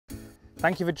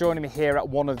Thank you for joining me here at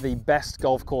one of the best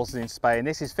golf courses in Spain.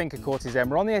 This is Finca Cortes M.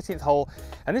 We're on the 18th hole,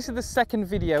 and this is the second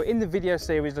video in the video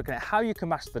series looking at how you can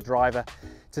master the driver.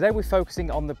 Today we're focusing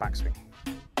on the backswing.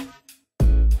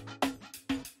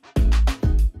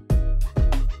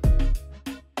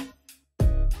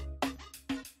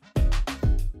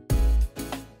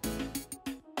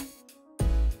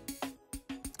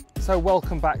 So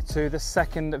welcome back to the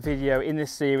second video in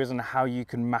this series on how you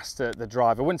can master the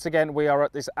driver. Once again, we are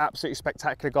at this absolutely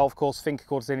spectacular golf course, Finca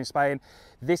Cortes in Spain.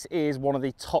 This is one of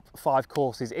the top 5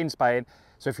 courses in Spain.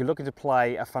 So if you're looking to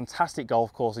play a fantastic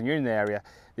golf course and you're in the area,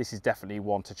 this is definitely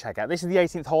one to check out. This is the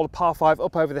 18th hole, par 5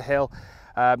 up over the hill.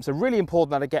 So really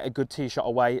important that I get a good tee shot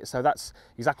away. So that's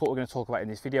exactly what we're going to talk about in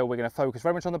this video. We're going to focus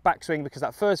very much on the backswing because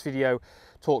that first video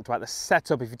talked about the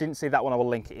setup. If you didn't see that one, I will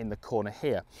link it in the corner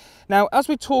here. Now, as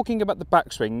we're talking about the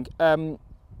backswing,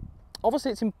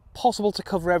 obviously it's impossible to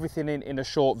cover everything in a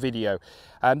short video.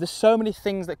 There's so many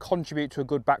things that contribute to a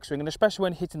good backswing, and especially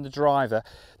when hitting the driver,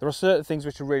 there are certain things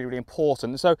which are really, really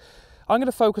important. So I'm going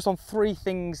to focus on 3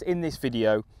 things in this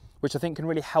video which I think can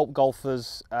really help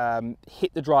golfers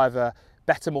hit the driver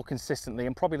better, more consistently,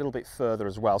 and probably a little bit further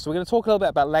as well. So we're going to talk a little bit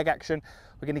about leg action.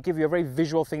 We're going to give you a very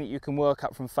visual thing that you can work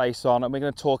at from face on, and we're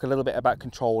going to talk a little bit about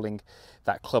controlling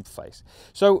that club face.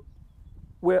 So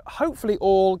we're hopefully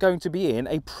all going to be in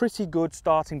a pretty good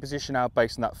starting position now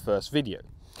based on that first video.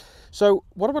 So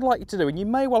what I would like you to do, and you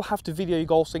may well have to video your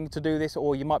golf swing to do this,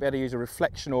 or you might be able to use a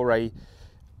reflection or a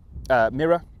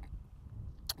mirror,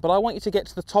 but I want you to get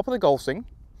to the top of the golf swing,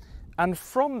 and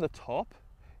from the top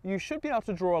you should be able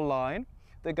to draw a line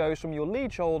that goes from your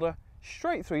lead shoulder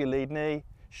straight through your lead knee,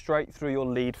 straight through your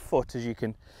lead foot, as you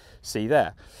can see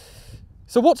there.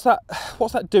 So what's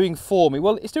that doing for me?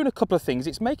 Well, it's doing a couple of things.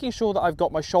 It's making sure that I've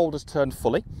got my shoulders turned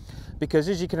fully, because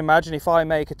as you can imagine, if I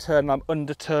make a turn and I'm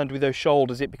underturned with those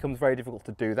shoulders, it becomes very difficult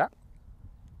to do that.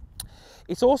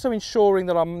 It's also ensuring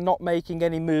that I'm not making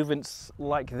any movements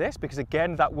like this, because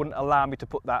again, that wouldn't allow me to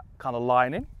put that kind of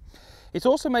line in. It's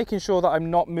also making sure that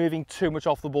I'm not moving too much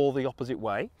off the ball the opposite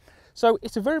way. So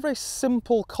it's a very, very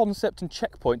simple concept and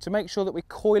checkpoint to make sure that we're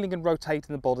coiling and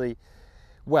rotating the body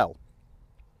well.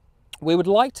 We would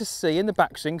like to see in the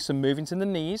backswing some movement in the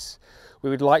knees. We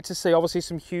would like to see obviously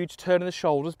some huge turn in the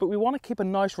shoulders, but we want to keep a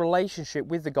nice relationship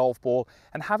with the golf ball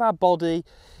and have our body,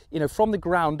 you know, from the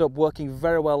ground up working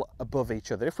very well above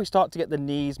each other. If we start to get the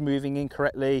knees moving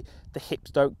incorrectly, the hips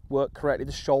don't work correctly,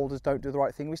 the shoulders don't do the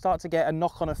right thing, we start to get a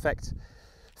knock-on effect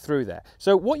through there.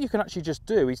 So what you can actually just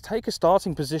do is take a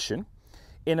starting position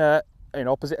in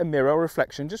opposite a mirror or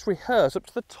reflection, just rehearse up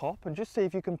to the top and just see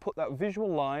if you can put that visual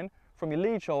line from your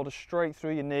lead shoulder straight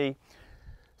through your knee,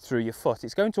 through your foot.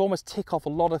 It's going to almost tick off a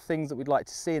lot of things that we'd like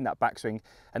to see in that backswing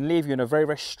and leave you in a very,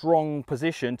 very strong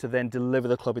position to then deliver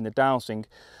the club in the downswing,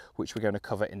 which we're going to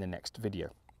cover in the next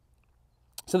video.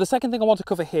 So the second thing I want to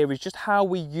cover here is just how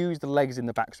we use the legs in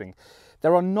the backswing.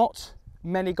 There are not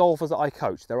many golfers that I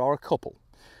coach, there are a couple,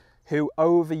 who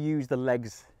overuse the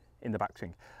legs in the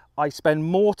backswing. I spend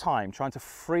more time trying to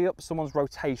free up someone's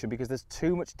rotation because there's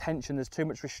too much tension, there's too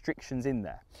much restrictions in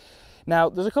there. Now,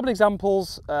 there's a couple of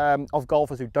examples of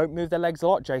golfers who don't move their legs a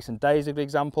lot. Jason Day is a good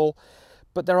example,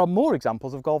 but there are more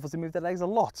examples of golfers who move their legs a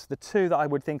lot. The 2 that I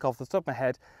would think of off the top of my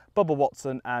head, Bubba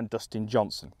Watson and Dustin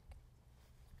Johnson.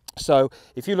 So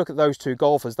if you look at those 2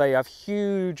 golfers, they have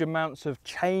huge amounts of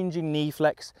changing knee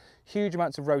flex, huge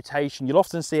amounts of rotation. You'll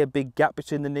often see a big gap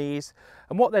between the knees,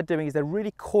 and what they're doing is they're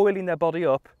really coiling their body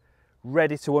up,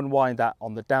 ready to unwind that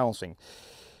on the downswing.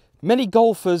 Many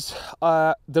golfers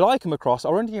that I come across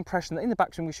are under the impression that in the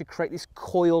backswing we should create this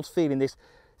coiled feeling, this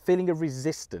feeling of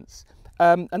resistance.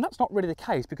 And that's not really the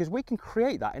case, because we can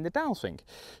create that in the downswing.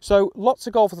 So lots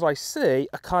of golfers that I see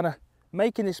are kind of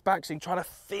making this backswing, trying to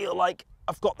feel like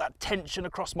I've got that tension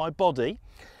across my body.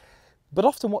 But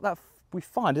often what we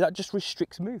find is that just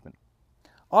restricts movement.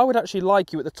 I would actually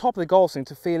like you at the top of the golf swing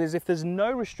to feel as if there's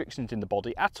no restrictions in the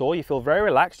body at all. You feel very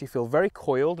relaxed, you feel very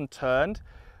coiled and turned.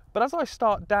 But as I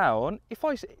start down, if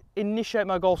I initiate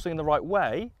my golf swing in the right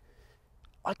way,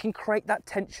 I can create that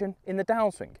tension in the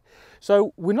downswing.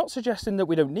 So we're not suggesting that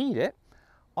we don't need it.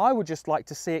 I would just like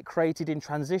to see it created in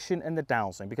transition and the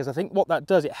downswing, because I think what that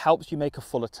does, it helps you make a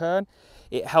fuller turn.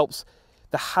 It helps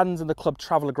the hands and the club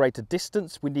travel a greater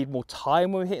distance. We need more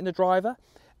time when we're hitting the driver.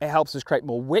 It helps us create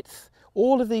more width.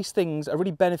 All of these things are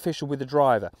really beneficial with the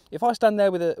driver. If I stand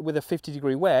there with a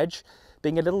 50-degree wedge,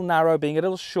 being a little narrow, being a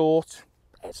little short,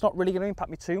 it's not really going to impact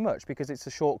me too much because it's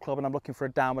a short club and I'm looking for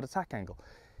a downward attack angle.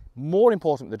 More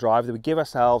important with the driver that we give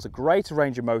ourselves a greater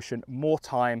range of motion, more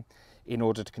time in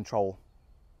order to control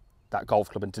that golf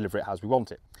club and deliver it as we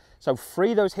want it. So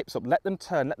free those hips up, let them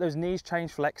turn, let those knees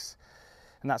change flex,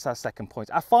 And that's our second point.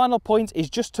 Our final point is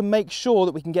just to make sure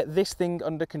that we can get this thing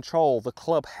under control, the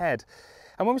club head.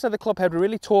 And when we say the club head, we're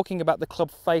really talking about the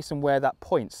club face and where that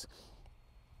points.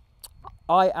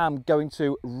 I am going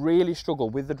to really struggle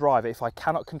with the driver if I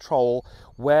cannot control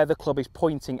where the club is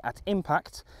pointing at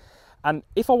impact. And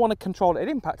if I want to control it at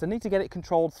impact, I need to get it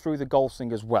controlled through the golf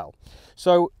swing as well.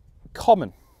 So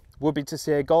common would be to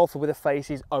see a golfer with a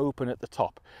face is open at the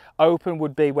top. Open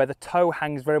would be where the toe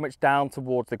hangs very much down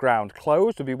towards the ground.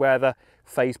 Closed would be where the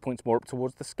face points more up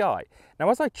towards the sky. Now,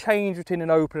 as I change between an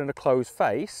open and a closed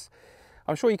face,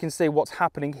 I'm sure you can see what's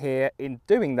happening here in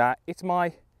doing that. It's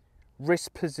my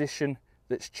wrist position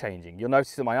that's changing. You'll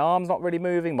notice that my arm's not really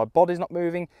moving, my body's not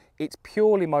moving. It's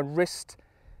purely my wrist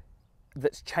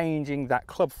that's changing that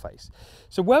club face.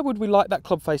 So where would we like that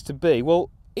club face to be?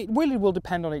 Well, it really will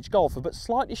depend on each golfer, but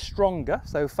slightly stronger,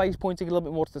 so face pointing a little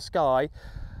bit more to the sky,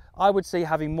 I would see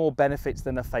having more benefits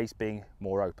than a face being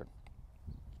more open.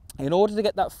 In order to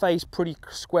get that face pretty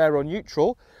square or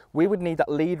neutral, we would need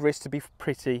that lead wrist to be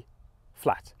pretty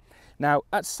flat. Now,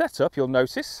 at setup, you'll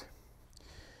notice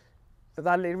that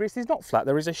that lead wrist is not flat.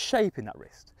 There is a shape in that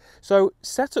wrist. So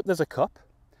setup, there's a cup.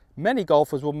 Many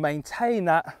golfers will maintain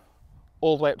that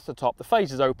all the way up to the top. The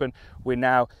face is open. We're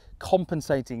now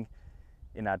compensating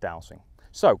in our downswing.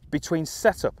 So between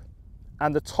setup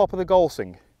and the top of the golf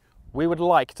swing, we would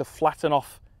like to flatten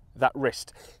off that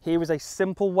wrist. Here is a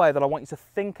simple way that I want you to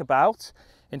think about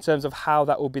in terms of how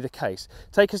that will be the case.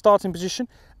 Take a starting position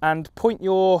and point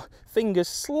your fingers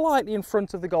slightly in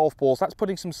front of the golf ball. So that's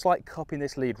putting some slight cup in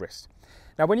this lead wrist.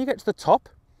 Now, when you get to the top,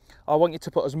 I want you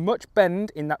to put as much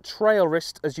bend in that trail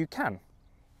wrist as you can.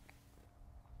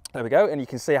 There we go, and you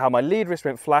can see how my lead wrist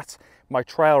went flat, my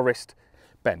trail wrist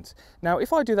bent. Now,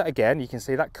 if I do that again, you can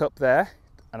see that cup there,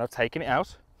 and I've taken it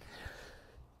out.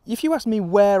 If you ask me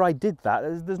where I did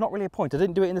that, there's not really a point. I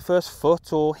didn't do it in the first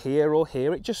foot or here or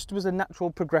here. It just was a natural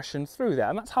progression through there,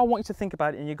 and that's how I want you to think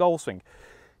about it in your golf swing.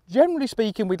 Generally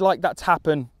speaking, we'd like that to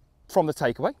happen from the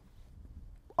takeaway.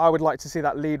 I would like to see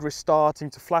that lead wrist starting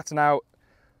to flatten out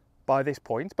by this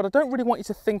point, but I don't really want you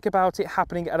to think about it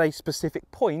happening at a specific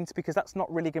point, because that's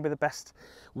not really going to be the best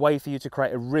way for you to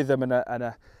create a rhythm and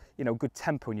a good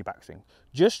tempo in your backswing.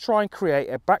 Just try and create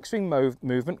a backswing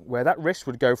movement where that wrist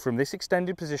would go from this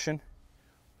extended position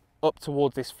up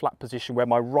towards this flat position where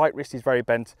my right wrist is very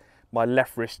bent, my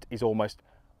left wrist is almost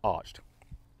arched.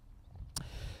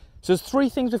 So there's three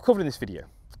things we've covered in this video.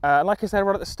 Like I said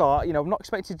right at the start, I'm not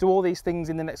expecting you to do all these things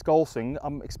in the next golf swing.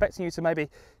 I'm expecting you to maybe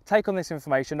take on this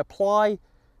information, apply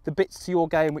the bits to your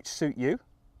game which suit you,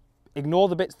 ignore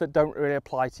the bits that don't really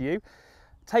apply to you.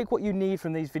 Take what you need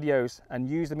from these videos and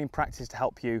use them in practice to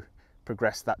help you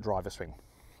progress that driver swing.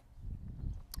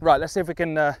 Right, let's see if we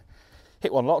can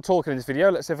hit one. A lot of talking in this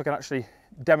video. Let's see if I can actually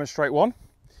demonstrate one.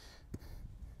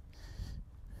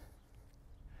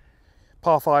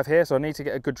 Par 5 here, so I need to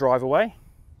get a good drive away.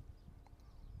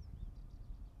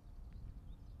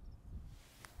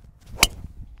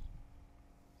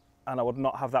 And I would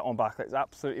not have that one back. It's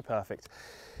absolutely perfect.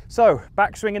 So,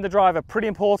 backswing in the driver, pretty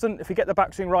important. If you get the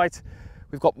backswing right,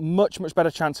 we've got much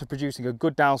better chance of producing a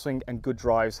good downswing and good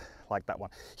drives like that one.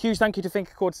 Huge thank you to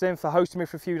Finca Sim for hosting me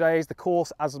for a few days. The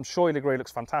course, as I'm sure you'll agree,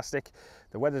 looks fantastic.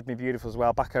 The weather's been beautiful as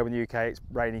well. Back over in the UK, it's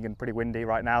raining and pretty windy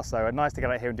right now, so nice to get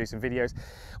out here and do some videos.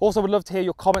 Also, would love to hear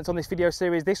your comments on this video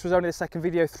series. This was only the second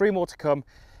video, 3 more to come,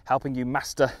 helping you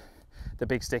master the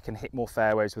big stick and hit more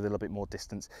fairways with a little bit more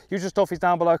distance. Usual stuff is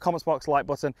down below, comments box, like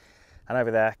button, and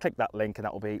over there, click that link, and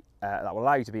that will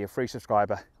allow you to be a free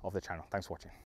subscriber of the channel. Thanks for watching.